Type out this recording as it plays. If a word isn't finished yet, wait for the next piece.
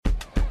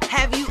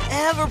Have you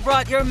ever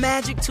brought your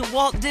magic to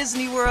Walt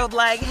Disney World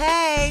like,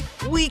 hey,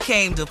 we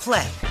came to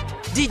play?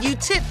 Did you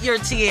tip your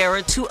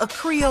tiara to a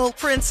Creole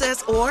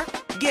princess or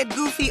get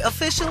goofy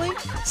officially?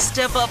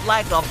 Step up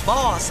like a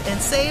boss and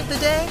save the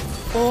day?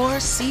 Or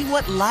see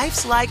what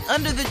life's like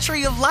under the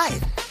tree of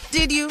life?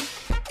 Did you?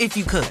 If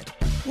you could.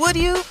 Would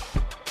you?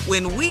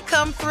 When we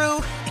come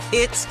through,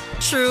 it's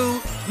true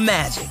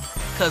magic.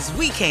 'Cause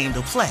we came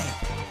to play.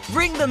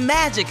 Bring the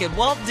magic at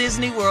Walt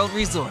Disney World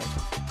Resort.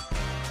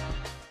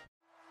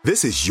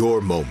 This is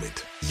your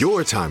moment,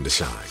 your time to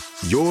shine,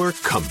 your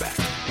comeback.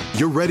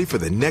 You're ready for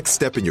the next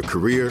step in your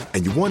career,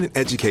 and you want an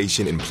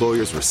education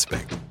employers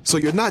respect. So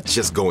you're not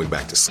just going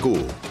back to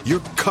school,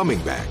 you're coming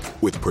back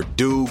with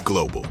Purdue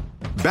Global.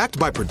 Backed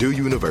by Purdue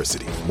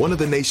University, one of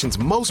the nation's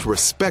most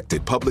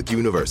respected public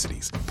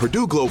universities,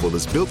 Purdue Global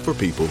is built for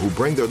people who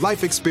bring their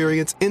life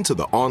experience into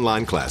the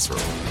online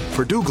classroom.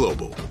 Purdue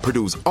Global,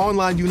 Purdue's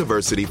online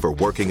university for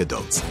working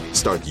adults.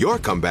 Start your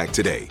comeback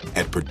today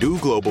at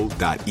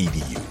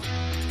purdueglobal.edu.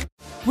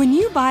 When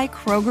you buy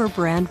Kroger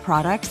brand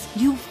products,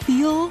 you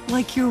feel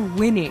like you're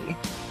winning.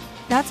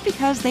 That's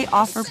because they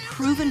offer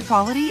proven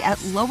quality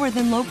at lower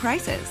than low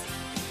prices.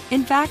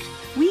 In fact,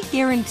 we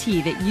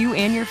guarantee that you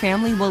and your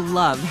family will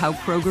love how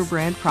Kroger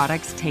brand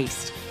products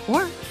taste,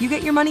 or you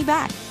get your money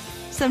back.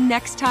 So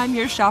next time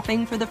you're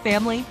shopping for the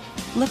family,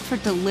 look for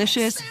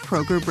delicious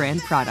Kroger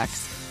brand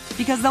products,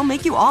 because they'll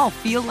make you all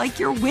feel like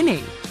you're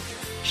winning.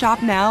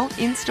 Shop now,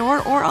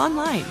 in-store, or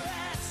online.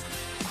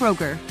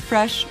 Kroger,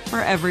 fresh for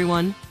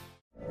everyone.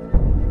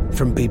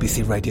 From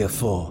BBC Radio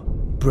 4,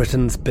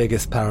 Britain's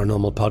biggest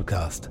paranormal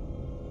podcast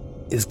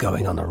is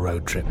going on a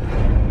road trip.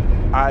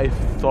 I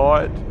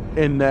thought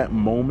in that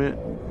moment,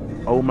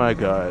 oh my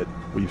God,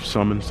 we've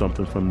summoned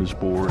something from this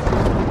board.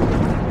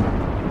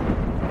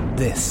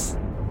 This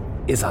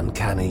is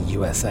Uncanny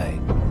USA.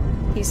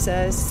 He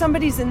says,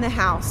 somebody's in the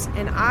house,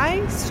 and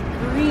I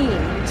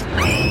screamed.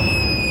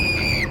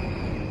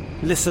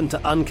 Listen to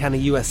Uncanny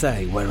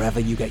USA wherever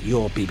you get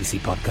your BBC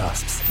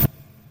podcasts,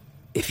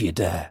 if you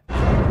dare.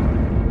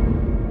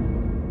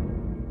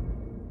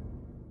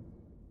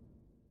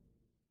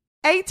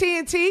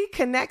 AT&T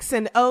connects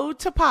an ode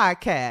to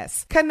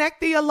podcasts.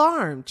 Connect the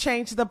alarm.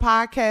 Change the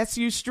podcast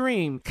you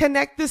stream.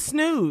 Connect the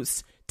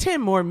snooze.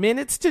 10 more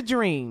minutes to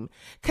dream.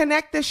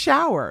 Connect the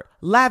shower.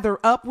 Lather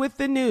up with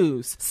the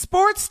news.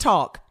 Sports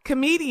talk,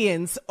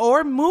 comedians,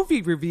 or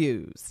movie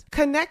reviews.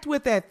 Connect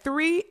with that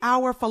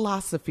 3-hour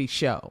philosophy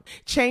show.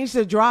 Change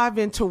the drive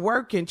into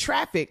work in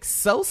traffic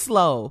so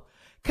slow.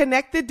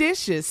 Connect the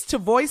dishes to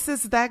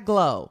voices that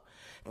glow.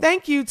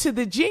 Thank you to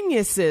the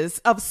geniuses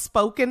of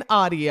spoken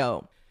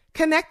audio.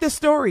 Connect the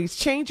stories,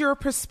 change your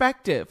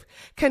perspective.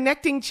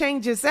 Connecting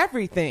changes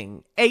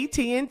everything.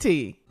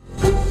 AT&T.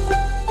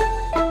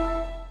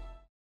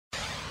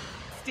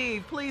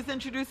 Steve, please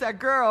introduce our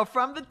girl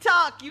from the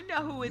talk. You know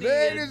who it is.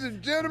 Ladies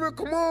and gentlemen,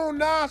 come on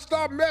now.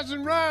 Stop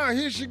messing around.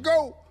 Here she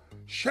go.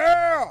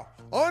 Cheryl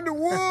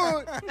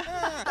Underwood.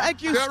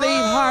 Thank you, Steve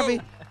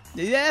Harvey.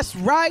 That's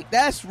right.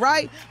 That's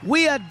right.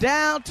 We are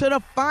down to the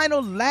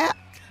final lap,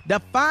 the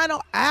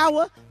final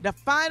hour, the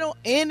final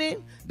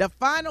inning, the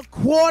final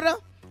quarter.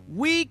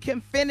 We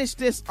can finish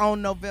this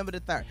on November the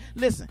 3rd.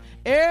 Listen,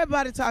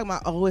 everybody talking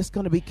about, oh, it's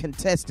going to be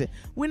contested.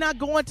 We're not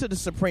going to the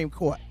Supreme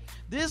Court.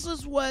 This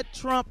is what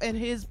Trump and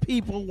his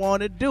people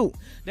want to do.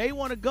 They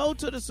want to go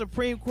to the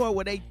Supreme Court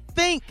where they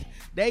think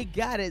they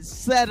got it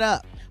set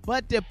up.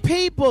 But the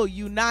people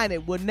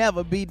united will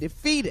never be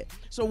defeated.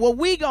 So what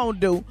we going to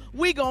do,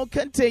 we going to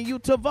continue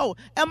to vote.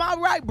 Am I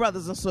right,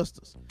 brothers and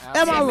sisters?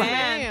 Am I right?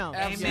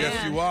 Amen.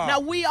 Yes, you are. Now,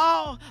 we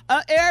all,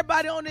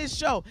 everybody on this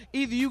show,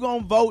 either you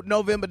going to vote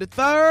November the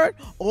 3rd,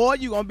 or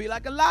you going to be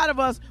like a lot of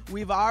us.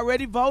 We've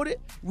already voted.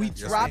 We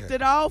dropped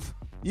it off.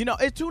 You know,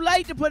 it's too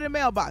late to put in the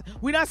mailbox.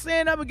 We're not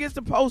saying up against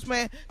the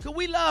postman, because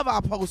we love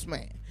our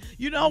postman.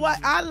 You know what?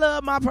 I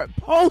love my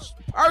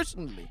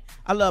personally.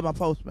 I love my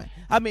postman.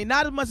 I mean,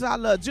 not as much as I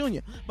love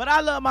Junior, but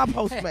I love my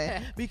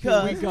postman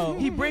because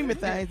he bring me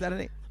things that I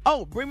need.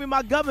 Oh, bring me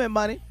my government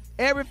money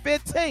every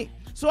 15th.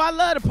 So I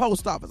love the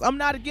post office. I'm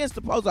not against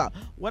the post office.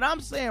 What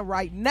I'm saying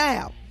right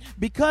now,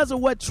 because of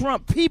what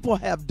Trump people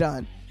have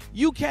done,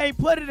 you can't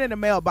put it in the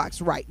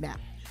mailbox right now.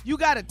 You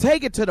got to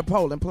take it to the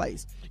polling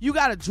place. You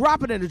got to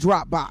drop it in the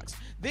drop box.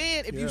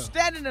 Then if you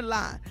stand in the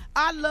line,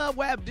 I love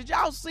what happened. Did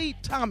y'all see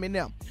Tommy and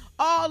them?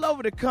 All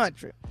over the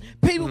country.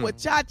 People were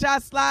cha-cha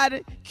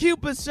sliding,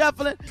 Cupid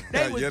shuffling.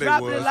 They was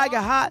dropping it like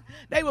a hot.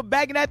 They were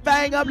backing that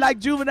thing up like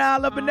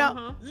Juvenile up and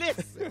down.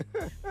 Listen,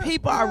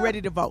 people are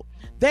ready to vote.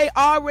 They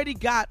already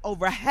got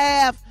over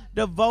half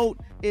the vote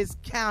is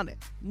counted.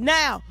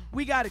 Now,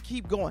 we got to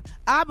keep going.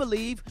 I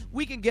believe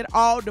we can get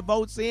all the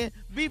votes in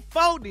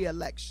before the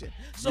election.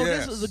 So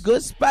this is a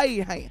good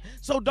spade hand.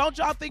 So don't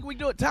y'all think we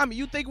can do it? Tommy,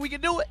 you think we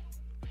can do it?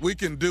 We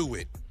can do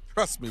it.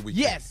 Trust me, we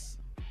can. Yes.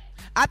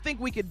 I think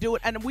we can do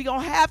it, and we're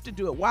going to have to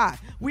do it. Why?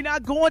 We're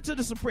not going to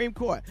the Supreme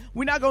Court.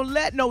 We're not going to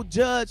let no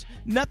judge,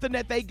 nothing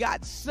that they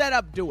got set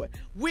up, do it.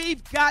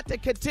 We've got to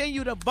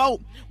continue to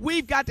vote.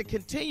 We've got to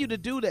continue to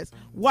do this.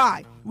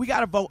 Why? We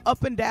got to vote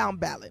up and down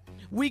ballot.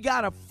 We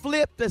got to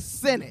flip the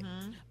Senate.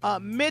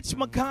 Mitch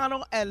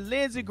McConnell and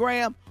Lindsey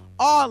Graham,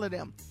 all of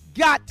them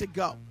got to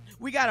go.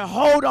 We got to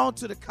hold on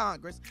to the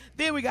Congress.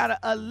 Then we got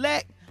to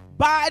elect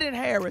Biden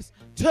Harris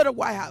to the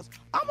White House.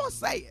 I'm going to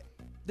say it.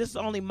 This is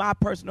only my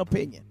personal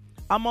opinion.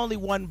 I'm only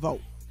one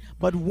vote.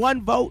 But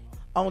one vote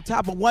on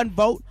top of one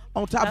vote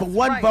on top That's of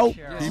one right, vote,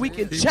 Cheryl. we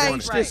can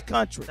change this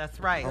country. That's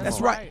right.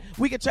 That's right.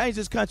 We can change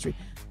this country.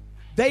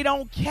 They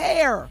don't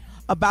care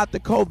about the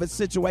COVID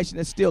situation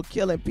that's still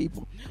killing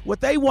people. What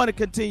they want to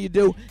continue to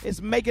do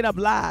is making up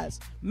lies,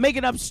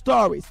 making up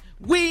stories.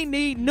 We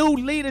need new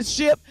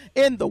leadership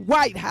in the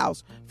White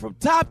House from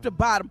top to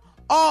bottom,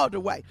 all the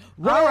way.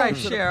 All right,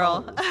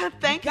 Cheryl.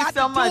 Thank you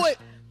so much.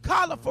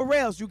 Carla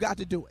Ferrell's, you got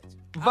to do it.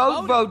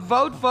 Vote, vote,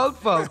 vote, vote,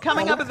 vote.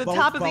 Coming up at the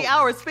top of the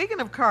hour, speaking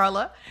of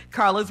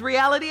Carla's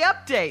reality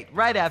update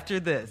right after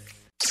this.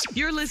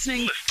 You're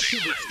listening to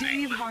the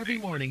Steve Harvey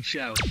Morning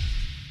Show.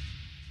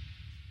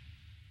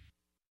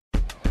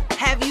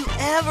 Have you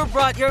ever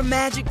brought your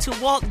magic to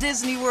Walt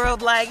Disney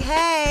World like,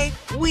 hey,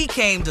 we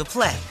came to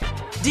play?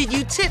 Did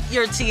you tip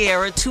your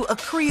tiara to a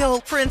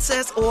Creole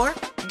princess or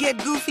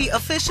get goofy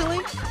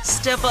officially?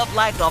 Step up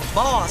like a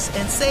boss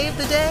and save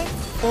the day?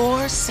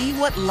 Or see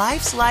what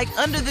life's like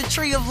under the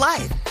tree of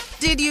life?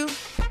 Did you?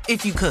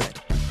 If you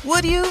could.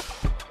 Would you?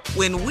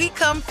 When we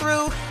come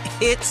through,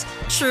 it's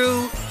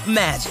true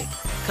magic.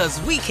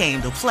 'Cause we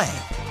came to play.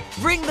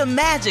 Bring the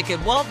magic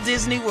at Walt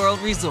Disney World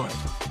Resort.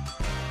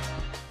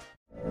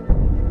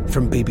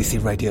 From BBC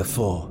Radio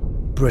 4,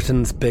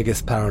 Britain's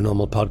biggest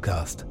paranormal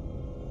podcast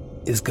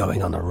is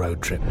going on a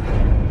road trip.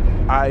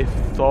 I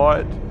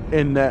thought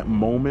in that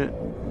moment,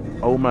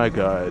 oh my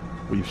God,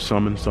 we've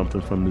summoned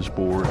something from this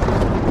board.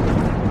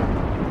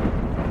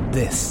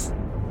 This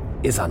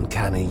is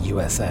Uncanny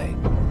USA.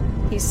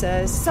 He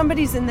says,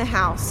 somebody's in the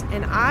house,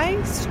 and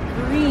I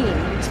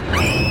screamed.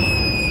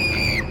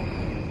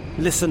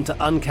 Listen to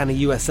Uncanny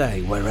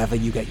USA wherever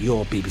you get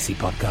your BBC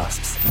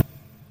podcasts,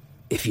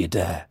 if you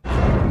dare.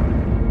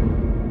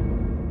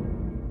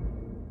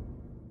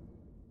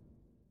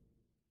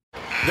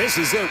 This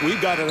is it.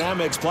 We've got an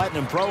Amex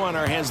Platinum Pro on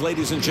our hands,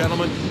 ladies and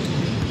gentlemen.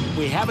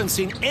 We haven't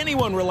seen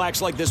anyone relax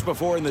like this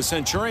before in the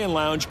Centurion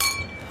Lounge.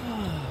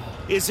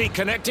 Is he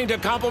connecting to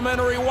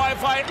complimentary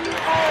Wi-Fi? Oh, my!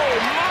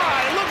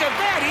 Look at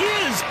that! He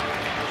is!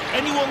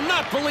 And you will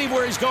not believe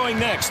where he's going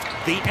next.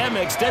 The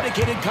Amex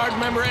dedicated card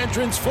member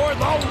entrance for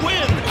the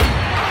win!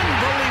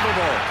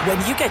 Unbelievable! When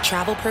you get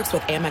travel perks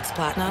with Amex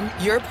Platinum,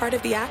 you're part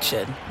of the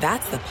action.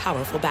 That's the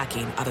powerful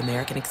backing of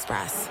American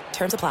Express.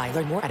 Terms apply.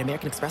 Learn more at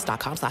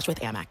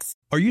americanexpress.com/withAmex.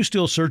 Are you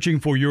still searching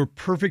for your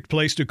perfect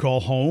place to call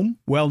home?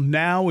 Well,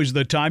 now is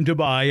the time to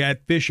buy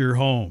at Fisher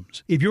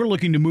Homes. If you're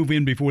looking to move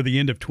in before the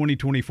end of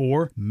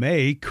 2024,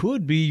 May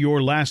could be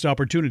your last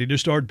opportunity to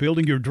start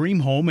building your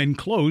dream home and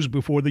close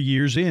before the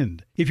year's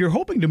end. If you're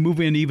hoping to move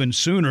in even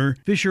sooner,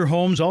 Fisher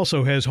Homes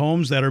also has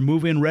homes that are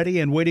move-in ready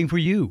and waiting for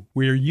you,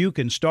 where you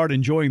can start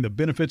enjoying the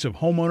benefits of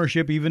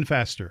homeownership even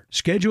faster.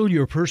 Schedule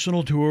your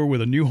personal tour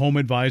with a new home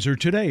advisor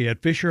today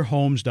at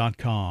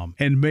FisherHomes.com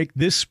and make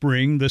this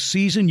spring the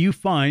season you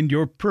find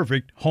your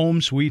perfect home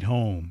sweet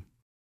home.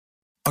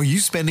 Are you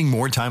spending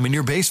more time in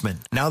your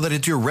basement now that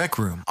it's your rec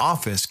room,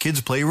 office,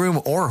 kids'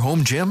 playroom, or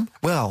home gym?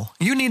 Well,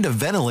 you need to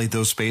ventilate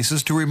those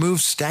spaces to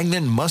remove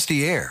stagnant,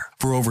 musty air.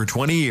 For over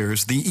 20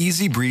 years, the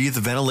Easy Breathe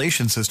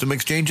ventilation system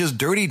exchanges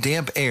dirty,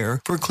 damp air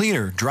for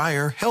cleaner,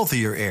 drier,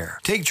 healthier air.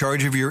 Take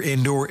charge of your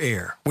indoor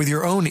air with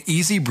your own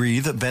Easy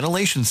Breathe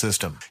ventilation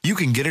system. You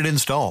can get it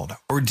installed,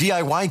 or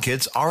DIY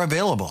kits are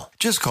available.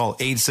 Just call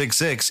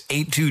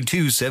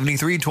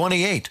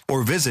 866-822-7328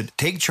 or visit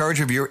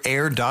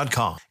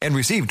TakeChargeOfYourAir.com and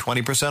receive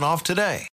 20% off today.